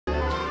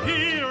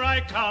Here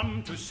I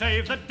come to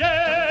save the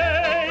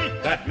day.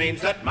 That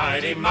means that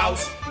Mighty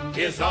Mouse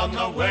is on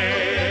the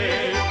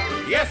way.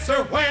 Yes,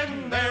 sir,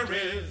 when there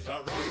is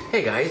a...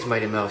 Hey guys,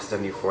 Mighty Mouse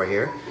 74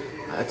 here.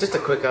 Just a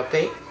quick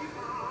update.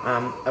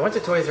 I went to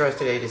Toys R Us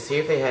today to see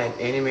if they had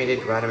animated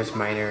Rodimus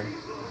Minor,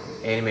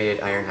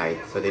 animated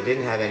Ironhide. So they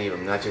didn't have any of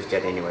them, not just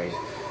yet anyways.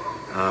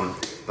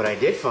 But I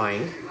did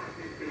find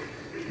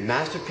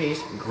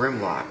Masterpiece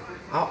Grimlock.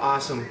 How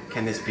awesome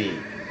can this be?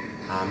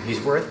 He's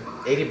worth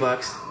 80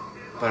 bucks,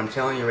 but I'm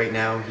telling you right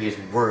now, he is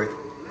worth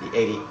the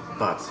 80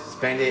 bucks.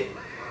 Spend it,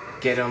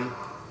 get him.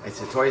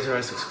 It's a Toys R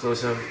Us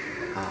exclusive.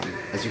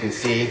 As you can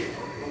see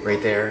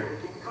right there,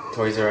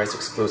 Toys R Us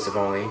exclusive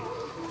only.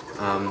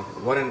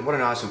 What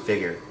an awesome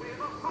figure.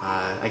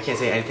 I can't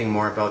say anything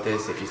more about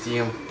this. If you see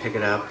him, pick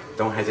it up.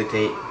 Don't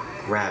hesitate.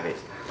 Grab it.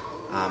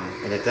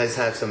 And it does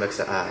have some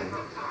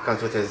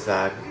comes with his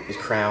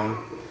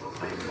crown,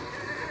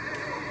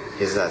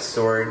 his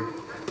sword,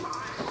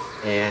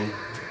 and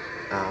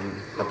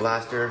a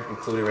blaster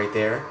included right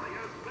there.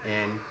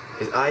 And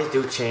his eyes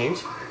do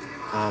change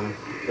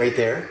right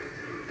there.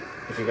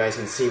 If you guys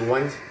can see,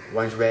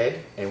 one's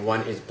red and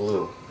one is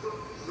blue.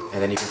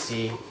 And then you can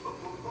see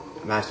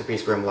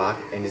Masterpiece Grimlock.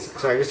 And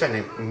sorry, I'm just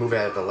trying to move it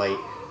out of the light.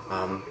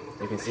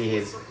 You can see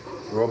his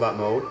robot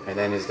mode and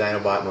then his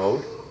Dinobot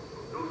mode.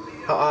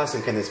 How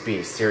awesome can this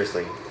be?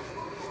 Seriously.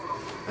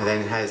 And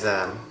then it has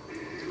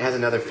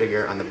another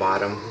figure on the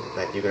bottom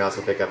that you can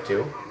also pick up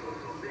too.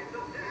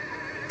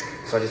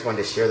 So I just wanted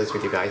to share this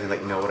with you guys and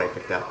let you know what I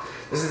picked up.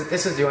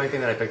 This is the only thing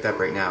that I picked up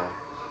right now.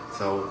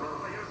 So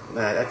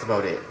that's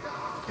about it.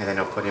 And then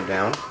I'll put him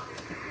down.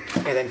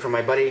 And then for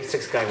my buddy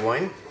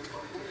 6Guy1,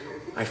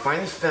 I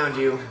finally found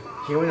you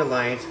Human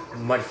Alliance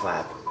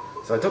Mudflap.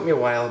 So it took me a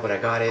while, but I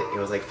got it. It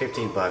was like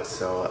 15 bucks.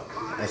 So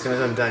as soon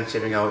as I'm done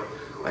shipping out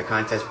my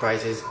contest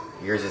prizes,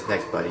 yours is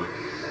next, buddy.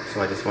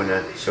 So I just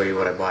wanted to show you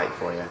what I bought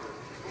for you.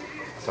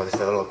 So just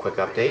a little quick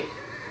update.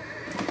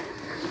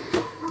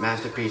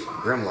 Masterpiece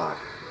Grimlock.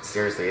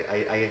 Seriously,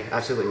 I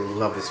absolutely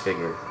love this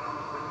figure.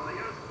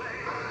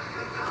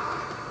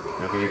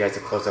 I'll give you guys a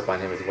close-up on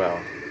him as well.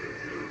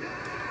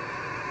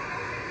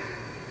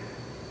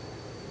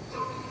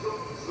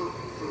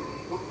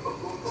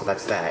 So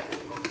that's that.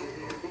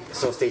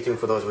 So stay tuned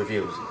for those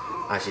reviews.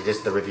 Actually,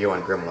 just the review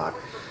on Grimlock.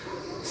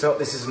 So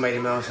this is Mighty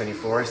Mouse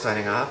 74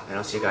 signing off, and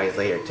I'll see you guys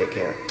later. Take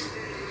care.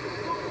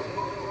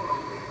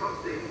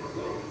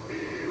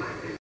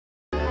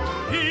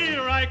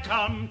 Here I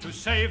come to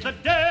save the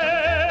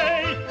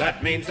day.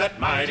 That means that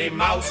Mighty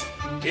Mouse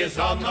is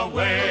on the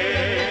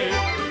way.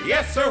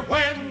 Yes, sir,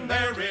 when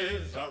there is